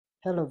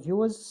Hello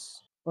viewers,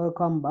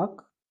 welcome back.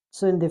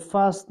 So in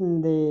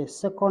the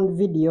second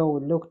video,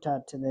 we looked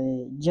at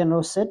the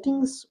general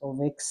settings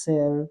of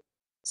Excel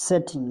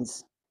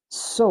settings.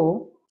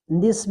 So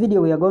in this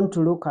video, we are going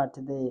to look at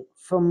the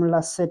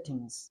formula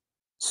settings.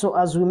 So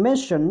as we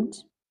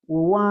mentioned, we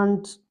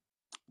want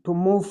to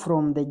move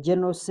from the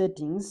general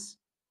settings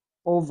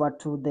over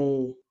to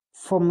the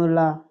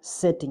formula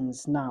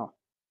settings now.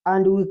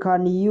 And we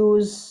can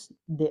use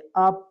the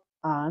up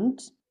and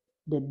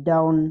the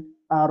down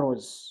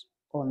arrows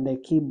on the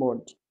keyboard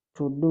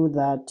to do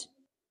that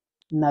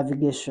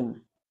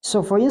navigation.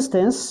 So for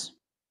instance,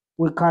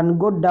 we can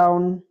go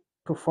down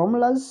to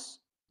formulas,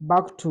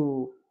 back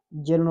to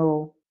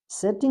general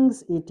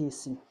settings,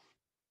 etc.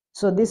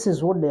 So this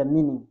is what they're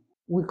meaning.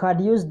 We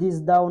can use these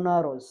down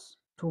arrows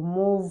to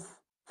move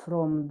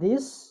from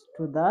this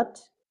to that,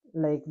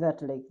 like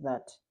that, like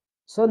that.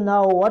 So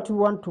now what we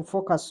want to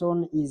focus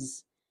on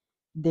is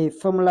the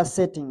formula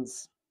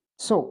settings.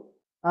 So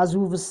as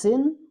we've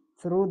seen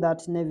through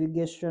that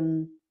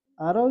navigation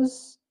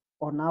arrows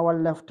on our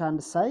left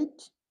hand side,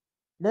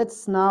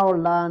 let's now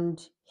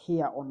land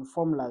here on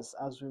formulas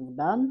as we've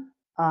done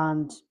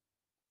and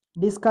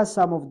discuss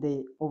some of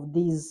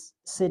these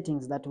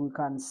settings that we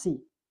can see.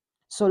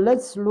 So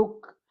let's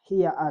look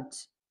here at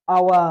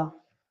our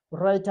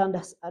right hand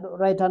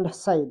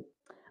side,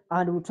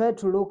 and we try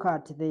to look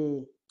at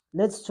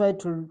let's try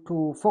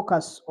to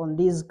focus on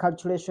these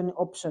calculation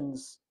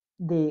options.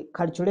 The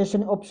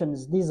calculation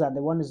options, these are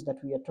the ones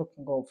that we are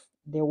talking of,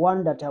 the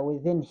one that are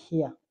within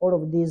here. All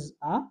of these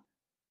are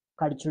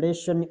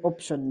calculation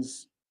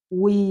options.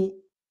 We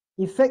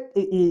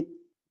effectively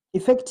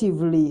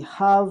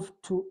have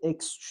two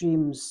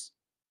extremes.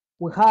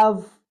 We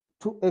have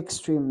two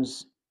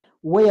extremes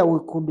where we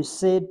could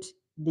set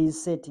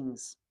these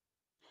settings.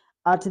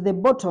 At the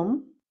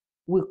bottom,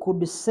 we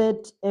could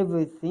set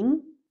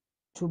everything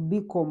to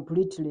be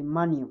completely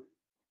manual.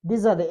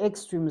 These are the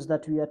extremes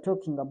that we are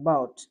talking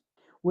about.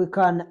 We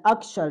can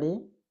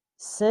actually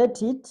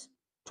set it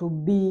to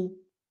be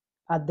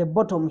at the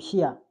bottom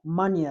here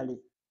manually,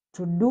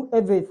 to do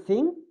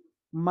everything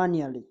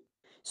manually.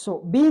 So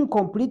being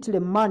completely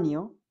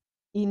manual,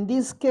 in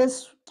this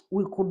case,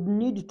 we could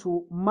need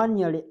to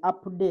manually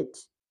update.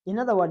 In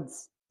other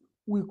words,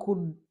 we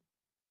could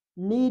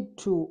need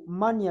to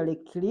manually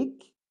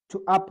click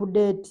to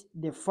update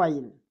the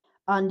file.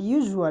 And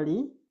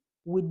usually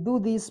we do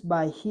this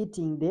by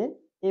hitting the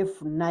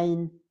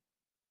F9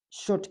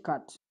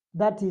 shortcut.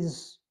 That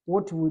is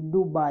what we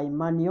do by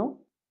manual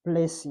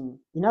placing.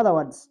 In other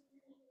words,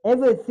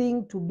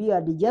 everything to be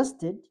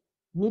adjusted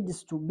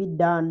needs to be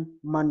done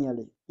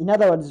manually. In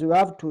other words, you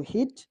have to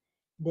hit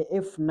the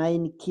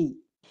F9 key.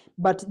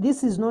 But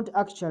this is not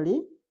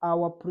actually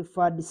our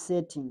preferred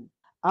setting.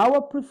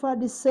 Our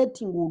preferred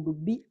setting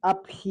would be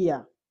up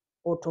here,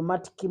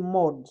 automatic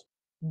mode.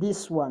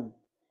 This one,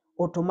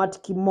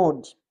 automatic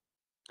mode.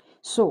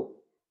 So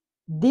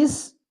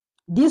this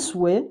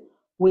way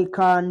we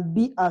can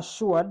be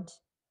assured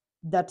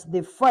that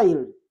the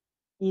file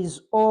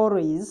is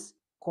always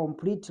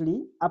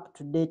completely up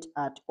to date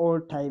at all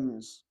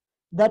times.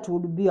 That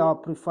would be our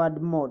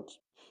preferred mode.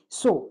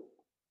 So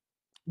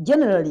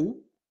generally,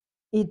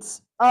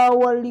 it's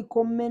our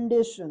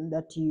recommendation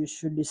that you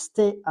should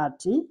stay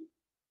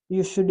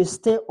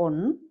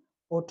on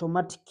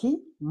automatic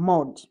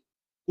mode.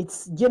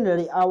 It's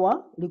generally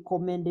our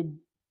recommended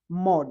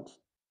mode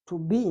to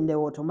be in the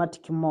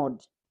automatic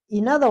mode.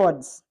 In other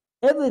words,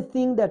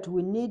 everything that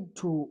we need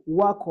to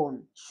work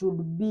on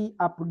should be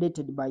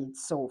updated by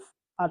itself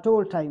at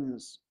all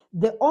times.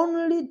 The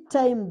only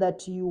time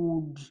that you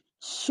would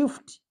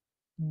shift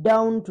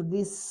down to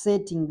this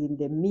setting in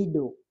the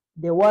middle,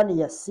 the one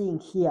you're seeing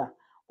here,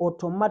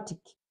 automatic,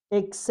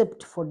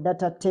 except for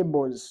data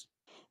tables,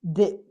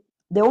 the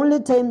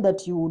only time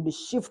that you would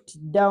shift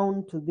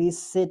down to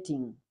this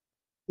setting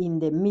in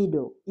the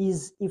middle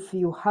is if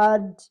you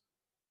had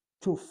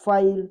to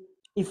file,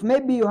 if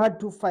maybe you had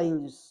two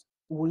files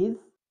with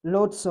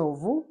lots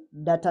of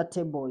data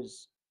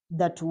tables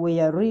that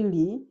were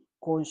really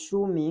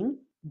consuming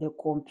the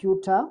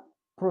computer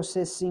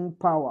processing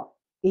power.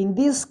 In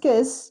this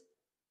case,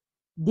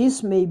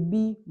 this may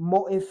be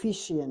more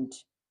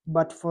efficient,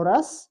 but for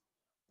us,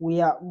 we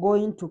are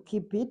going to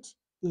keep it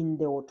in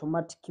the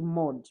automatic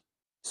mode.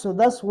 So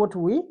that's what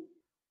we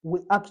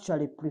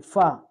actually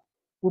prefer.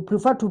 We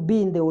prefer to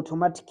be in the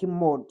automatic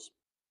mode.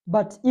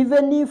 But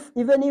even if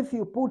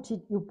you put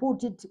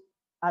it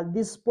at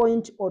this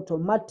point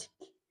automatic,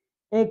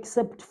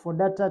 except for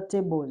data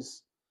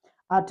tables,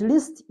 at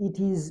least it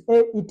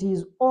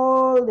is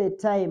all the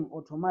time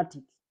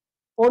automatic.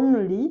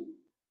 Only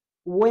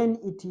when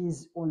it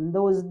is on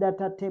those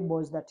data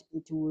tables that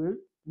it will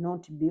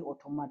not be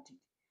automatic.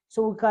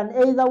 So we can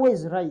either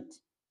ways write,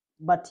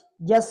 but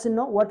just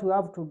know what we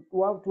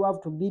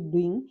have to be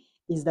doing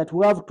is that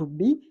we have to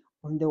be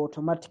on the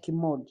automatic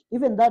mode.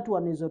 Even that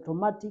one is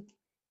automatic.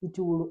 It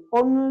will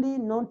only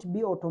not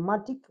be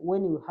automatic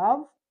when you have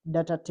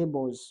data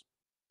tables.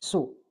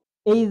 So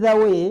either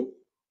way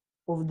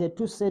of the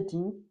two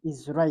settings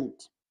is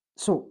right.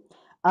 So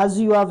as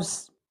you have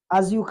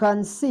As you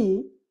can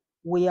see,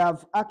 we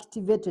have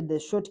activated the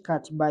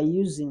shortcut by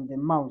using the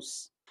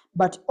mouse,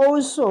 but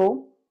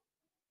also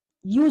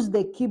use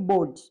the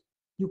keyboard.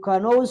 You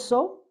can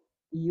also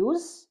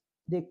use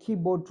the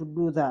keyboard to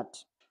do that.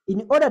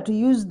 In order to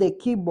use the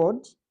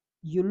keyboard,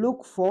 you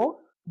look for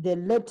the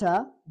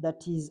letter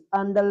that is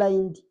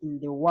underlined in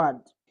the word.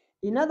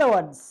 In other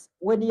words,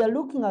 when you are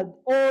looking at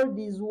all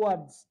these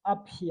words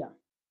up here,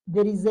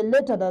 there is a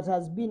letter that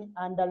has been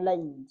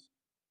underlined.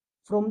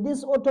 From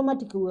this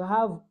automatic, we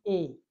have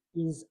A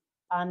is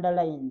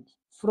underlined.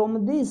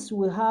 From this,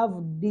 we have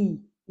D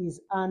is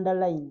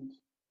underlined.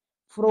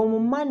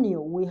 From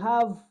manual, we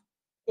have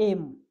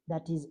M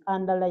that is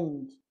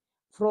underlined.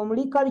 From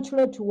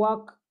recalculate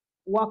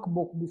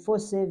workbook before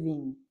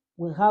saving,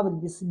 we have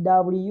this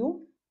W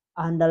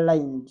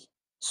underlined.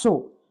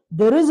 So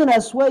the reason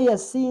as why you are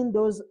seeing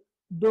those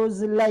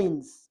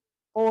lines,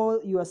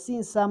 or you are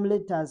seeing some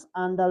letters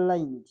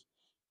underlined,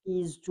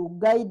 is to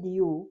guide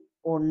you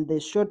on the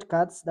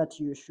shortcuts that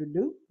you should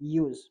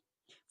use.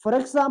 For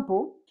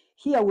example,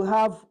 here we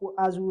have,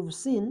 as we've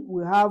seen,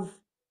 we have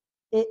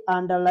A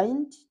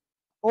underlined.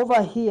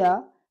 Over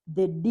here,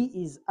 the D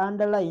is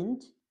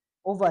underlined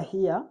over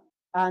here.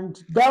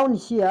 And down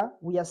here,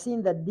 we are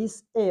seeing that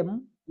this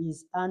M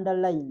is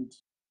underlined.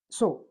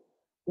 So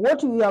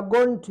what we are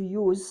going to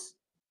use,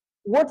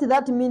 what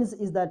that means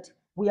is that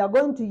we are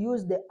going to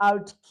use the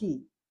Alt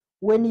key.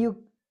 When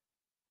you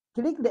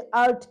click the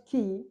Alt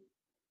key,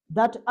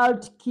 that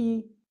Alt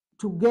key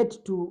to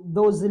get to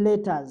those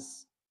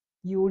letters,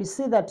 you will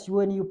see that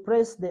when you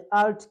press the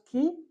Alt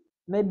key,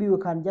 maybe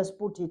we can just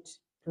put it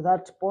to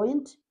that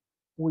point,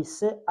 we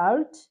say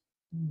Alt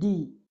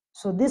D.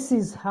 So this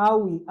is how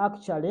we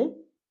actually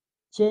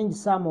change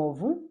some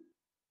of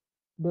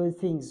those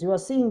things. You are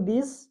seeing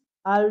this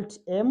Alt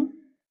M.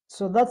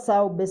 So that's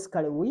how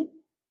basically we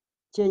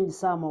change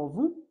some of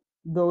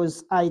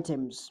those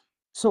items.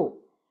 So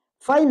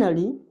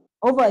finally,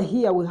 over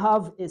here we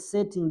have a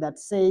setting that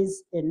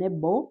says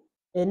enable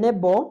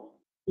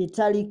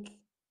italic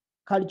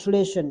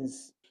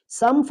calculations.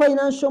 Some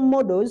financial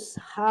models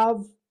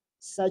have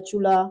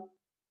circular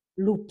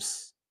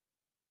loops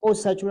or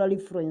circular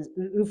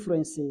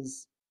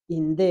references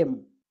in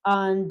them,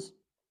 and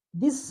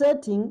this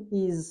setting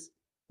is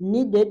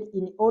needed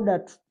in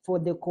order for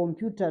the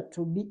computer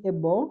to be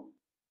able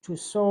to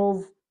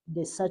solve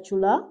the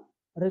circular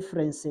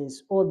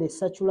references or the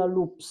circular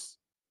loops.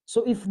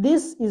 So if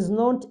this is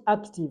not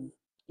active,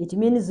 it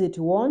means it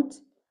won't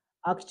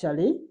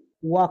actually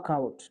work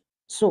out.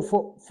 So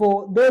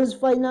for those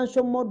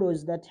financial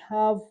models that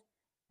have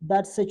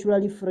that circular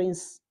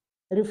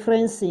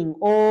referencing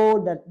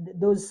all that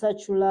those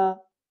circular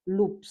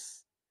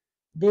loops,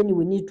 then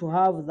we need to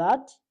have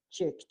that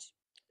checked.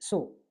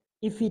 So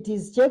if it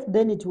is checked,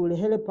 then it will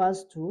help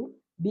us to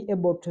be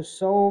able to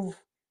solve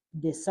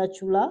the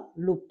circular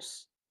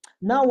loops.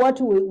 Now what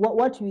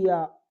we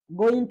are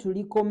going to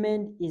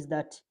recommend is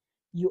that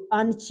you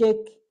uncheck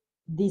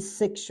this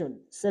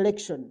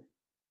selection,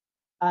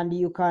 and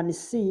you can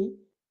see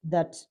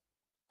that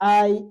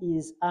I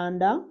is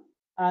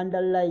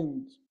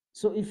underlined.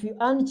 So if you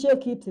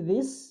uncheck it,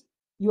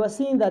 you are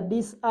seeing that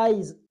this I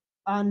is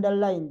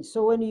underlined.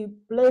 So when you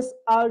place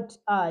Alt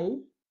I,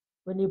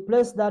 when you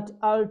place that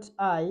Alt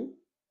I,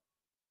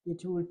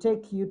 it will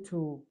take you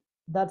to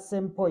that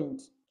same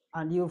point,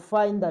 and you'll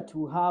find that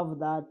you have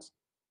that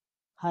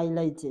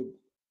highlighted.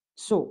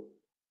 So,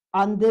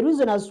 and the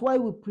reason as why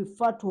we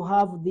prefer to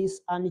have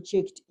this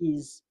unchecked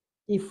is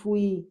if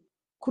we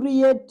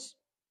create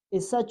a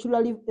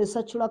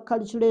circular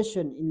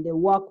calculation in the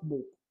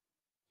workbook,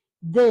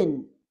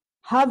 then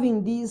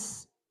having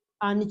this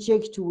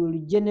unchecked will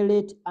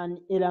generate an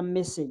error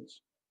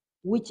message,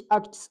 which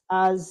acts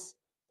as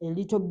a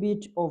little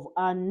bit of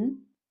an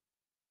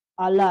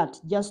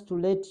alert, just to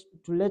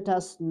let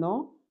us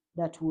know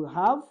that we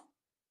have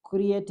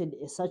created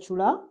a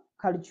circular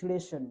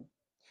calculation.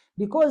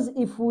 Because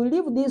if we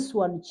leave this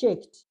one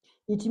checked,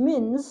 it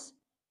means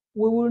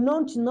we will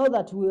not know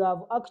that we have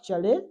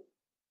actually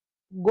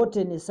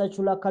gotten a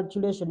circular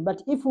calculation.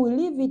 But if we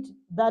leave it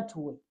that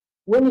way,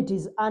 when it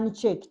is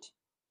unchecked,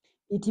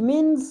 it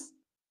means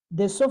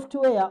the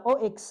software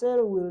or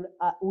Excel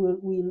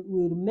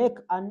will make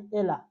an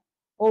error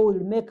or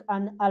will make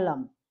an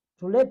alarm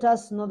to let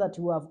us know that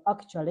we have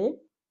actually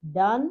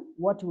done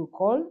what we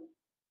call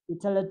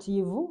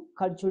iterative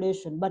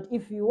calculation. But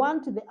if you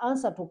want the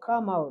answer to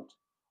come out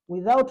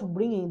without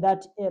bringing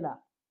that error,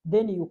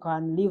 then you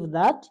can leave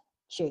that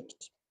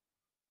checked.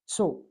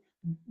 So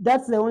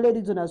that's the only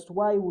reason as to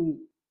why we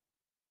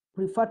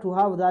prefer to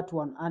have that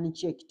one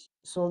unchecked,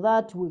 so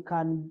that we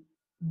can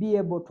be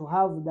able to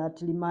have that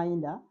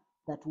reminder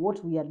that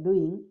what we are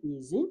doing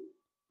is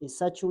a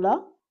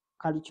circular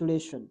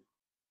calculation.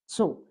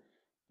 So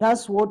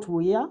that's what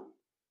we are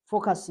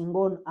focusing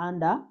on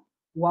under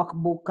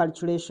workbook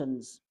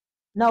calculations.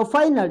 Now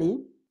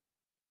finally,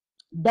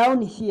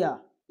 down here,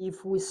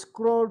 if we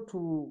scroll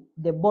to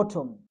the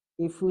bottom,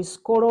 if we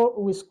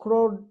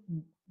scroll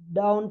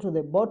down to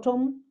the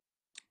bottom,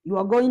 you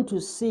are going to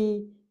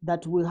see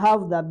that we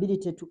have the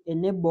ability to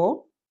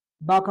enable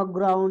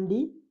background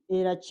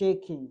error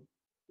checking.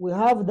 We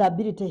have the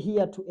ability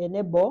here to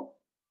enable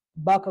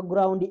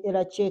background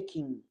error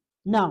checking.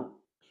 Now,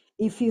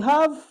 if you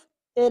have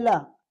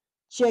error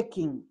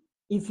checking,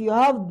 if you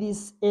have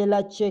this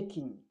error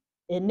checking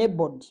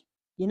enabled,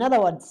 in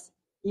other words,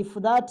 if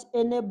that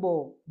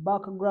enable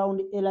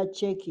background error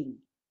checking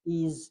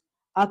is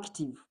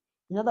active,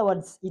 in other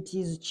words, it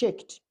is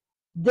checked,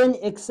 then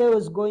Excel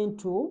is going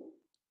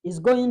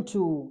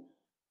to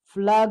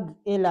flag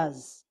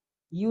errors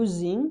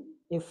using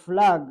a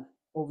flag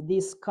of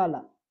this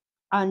color.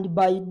 And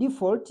by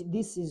default,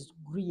 this is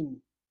green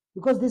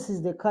because this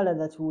is the color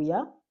that we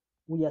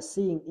are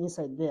seeing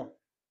inside there.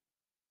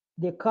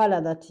 The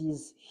color that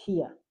is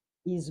here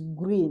is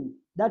green.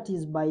 That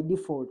is by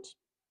default.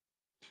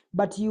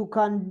 But you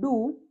can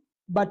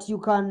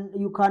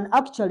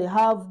actually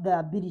have the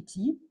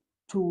ability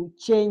to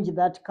change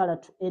that color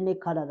to any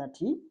color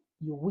that you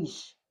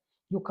wish.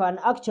 You can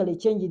actually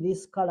change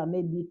this color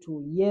maybe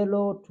to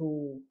yellow,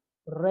 to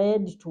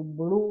red, to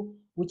blue,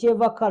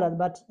 whichever color,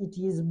 but it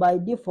is by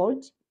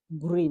default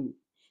green.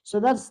 So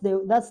that's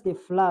the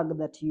flag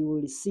that you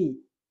will see,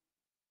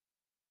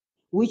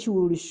 which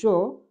will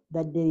show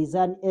that there is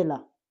an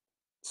error.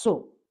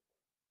 So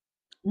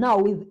now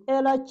with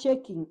error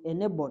checking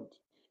enabled,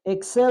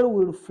 Excel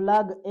will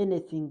flag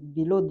anything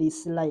below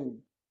this line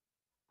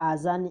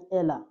as an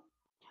error.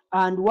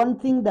 And one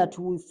thing that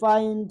we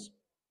find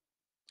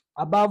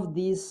above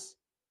this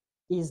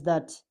is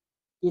that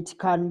it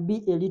can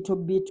be a little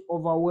bit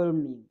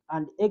overwhelming,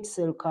 and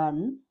Excel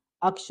can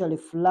actually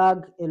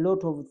flag a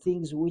lot of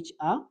things which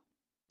are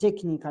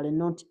technically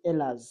not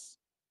errors.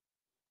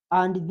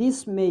 And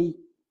this may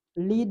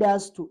lead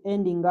us to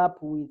ending up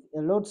with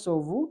a lots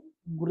of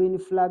green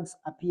flags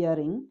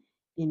appearing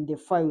in the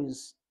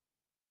files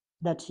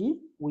that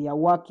we are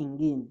working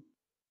in.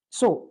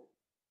 So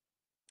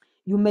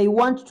you may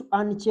want to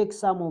uncheck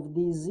some of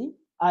these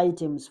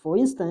items. For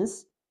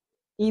instance,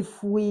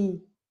 if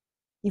we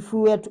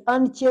were to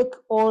uncheck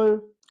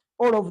all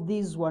of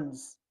these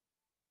ones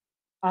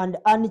and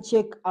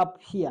uncheck up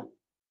here,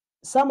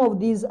 some of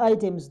these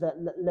items that,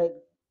 like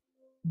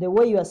the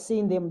way you are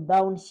seeing them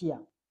down here,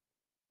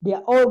 they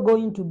are all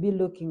going to be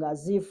looking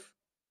as if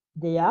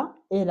they are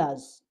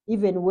errors,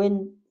 even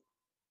when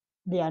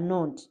they are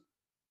not.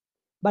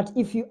 But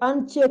if you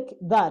uncheck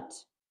that,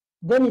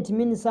 then it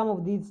means some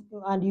of these,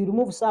 and you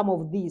remove some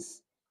of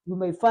these, you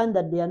may find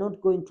that they are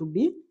not going to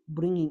be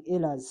bringing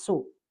errors.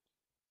 So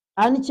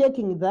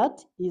unchecking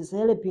that is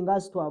helping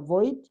us to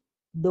avoid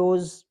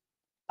those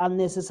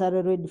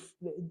unnecessary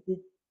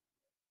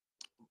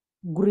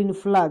green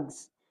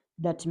flags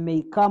that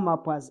may come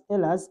up as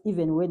errors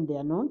even when they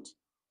are not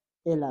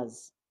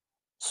errors.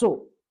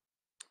 So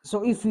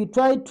if we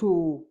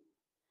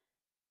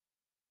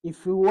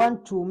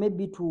want to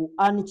maybe to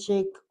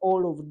uncheck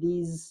all of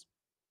these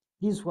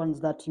ones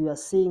that you are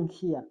seeing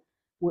here,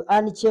 we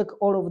uncheck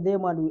all of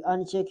them and we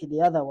uncheck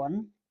the other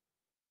one,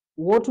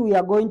 what we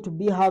are going to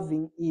be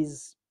having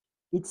is,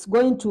 it's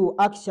going to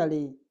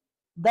actually,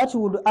 that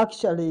would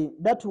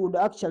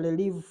actually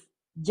leave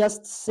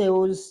just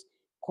cells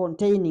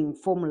containing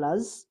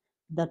formulas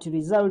that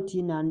result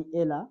in an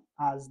error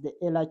as the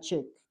error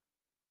check.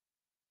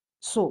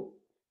 So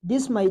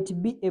this might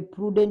be a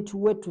prudent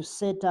way to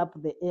set up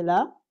the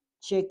error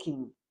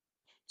checking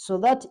so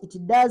that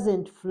it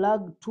doesn't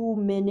flag too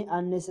many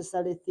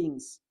unnecessary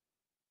things.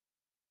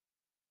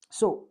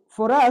 So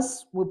for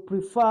us, we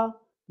prefer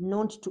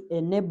not to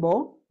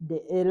enable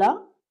the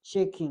error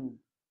checking,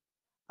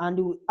 and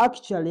we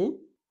actually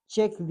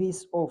check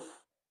this off.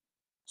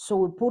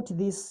 So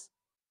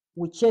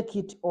we check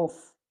it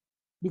off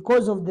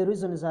because of the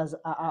reasons as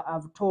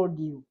I've told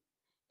you.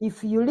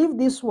 If you leave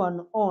this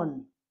one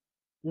on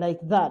like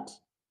that,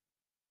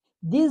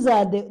 these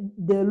are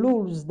the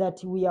rules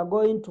that we are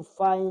going to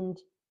find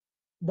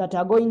that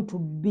are going to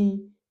be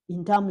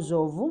in terms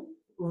of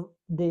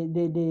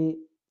the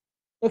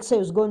Excel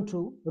is going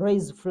to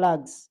raise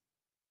flags.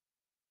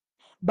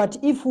 But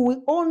if we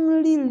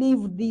only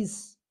leave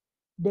this,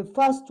 the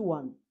first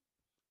one,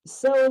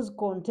 cells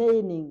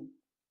containing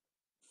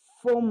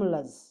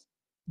formulas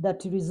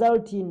that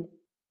result in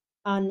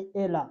an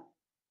error,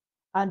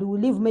 and we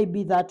leave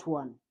maybe that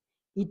one,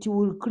 it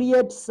will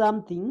create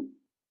something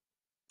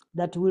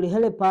that will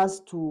help us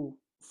to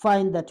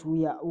find that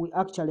we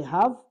actually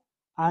have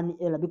an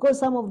error, because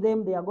some of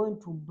them, they are going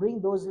to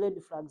bring those red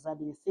flags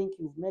and you think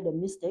you've made a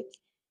mistake,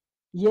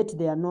 yet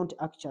they are not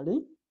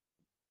actually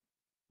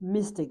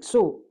mistakes.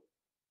 So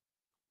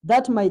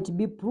that might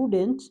be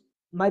prudent,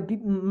 might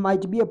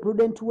be a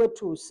prudent way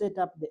to set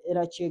up the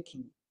error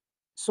checking,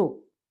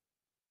 so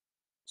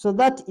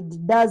that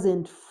it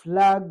doesn't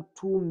flag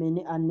too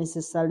many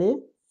unnecessary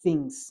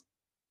things.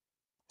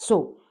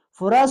 So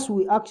for us,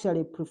 we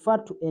actually prefer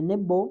to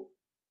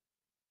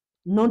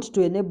not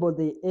to enable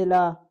the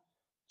error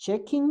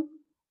checking,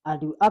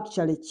 and we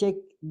actually check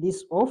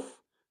this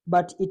off,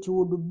 but it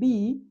would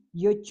be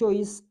your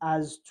choice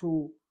as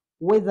to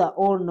whether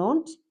or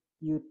not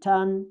you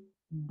turn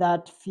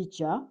that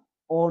feature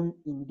on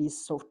in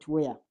this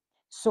software.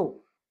 So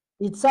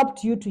It's up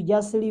to you to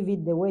just leave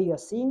it the way you're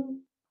seeing,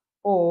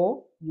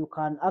 or you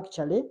can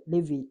actually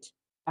leave it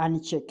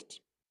unchecked.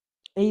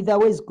 Either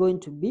way is going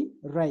to be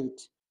right.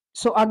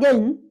 So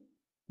again,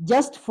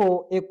 just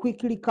for a quick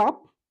recap,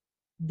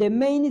 the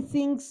main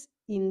things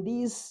in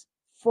this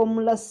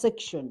formula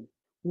section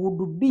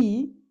would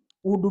be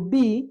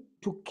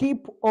to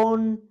keep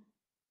on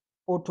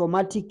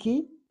automatic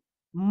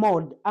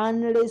mode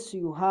unless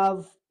you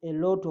have a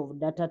lot of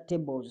data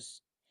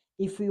tables.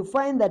 If you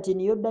find that in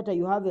your data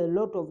you have a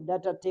lot of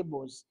data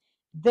tables,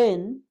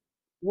 then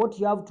what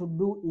you have to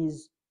do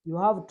is you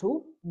have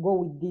to go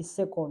with this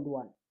second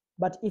one.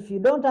 But if you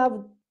don't have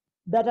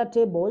data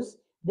tables,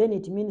 then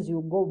it means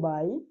you go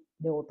by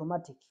the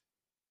automatic.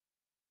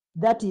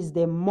 That is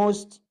the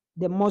most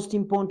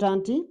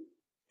important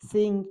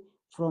thing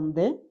from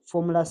the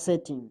formula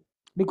setting.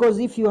 Because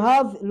if you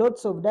have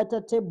lots of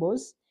data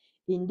tables,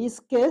 in this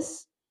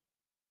case,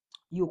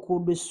 you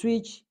could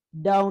switch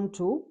down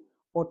to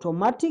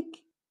automatic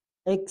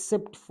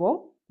except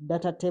for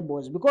data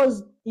tables.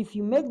 Because if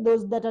you make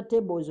those data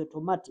tables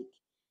automatic,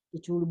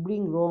 it will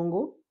bring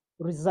wrong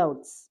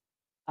results,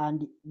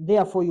 and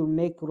therefore you'll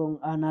make wrong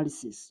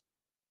analysis.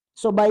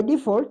 So by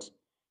default,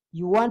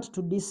 you want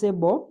to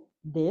disable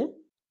the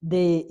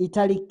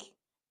italic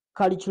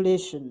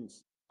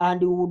calculations,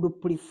 and you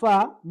would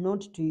prefer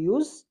not to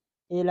use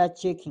error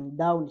checking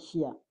down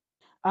here.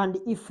 And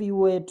if you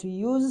were to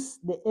use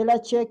the error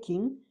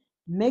checking,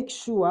 make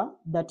sure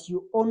that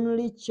you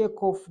only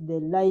check off the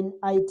line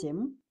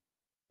item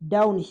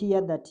down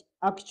here that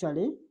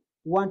actually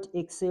want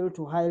Excel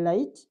to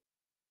highlight,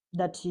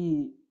 that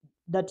you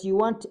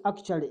want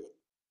actually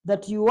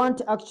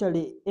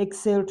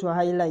Excel to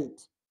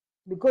highlight.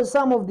 Because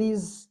some of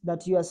these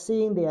that you are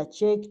seeing, they are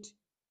checked.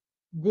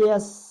 There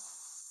are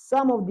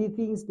some of the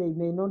things they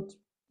may not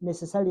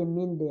necessarily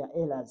mean they are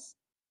errors.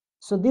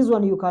 So this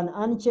one you can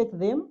uncheck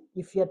them.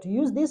 If you are to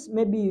use this,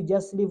 maybe you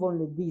just leave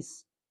only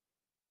this.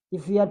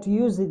 If you are to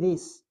use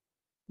this,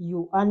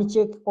 you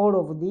uncheck all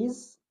of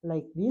these,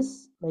 like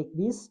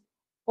this,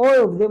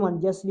 all of them,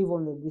 and just leave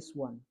only this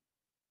one.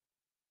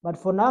 But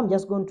for now, I'm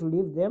just going to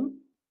leave them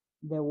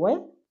the way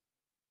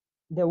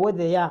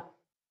they are.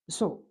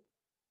 So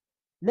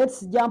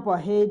let's jump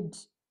ahead,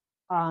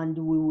 and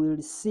we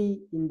will see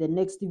in the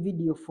next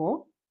video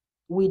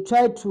we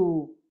try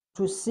to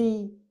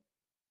see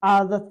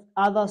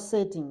other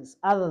settings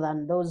other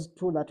than those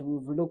two that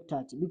we've looked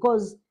at,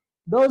 because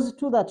those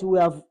two that we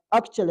have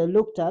actually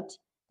looked at,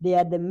 they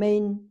are the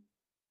main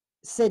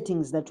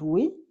settings that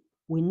we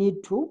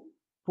need to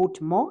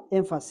put more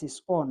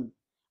emphasis on.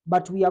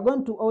 But we are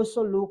going to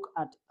also look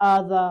at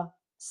other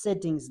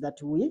settings that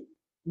we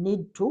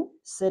need to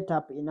set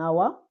up in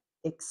our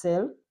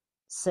Excel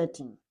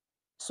setting.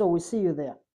 So we see you there.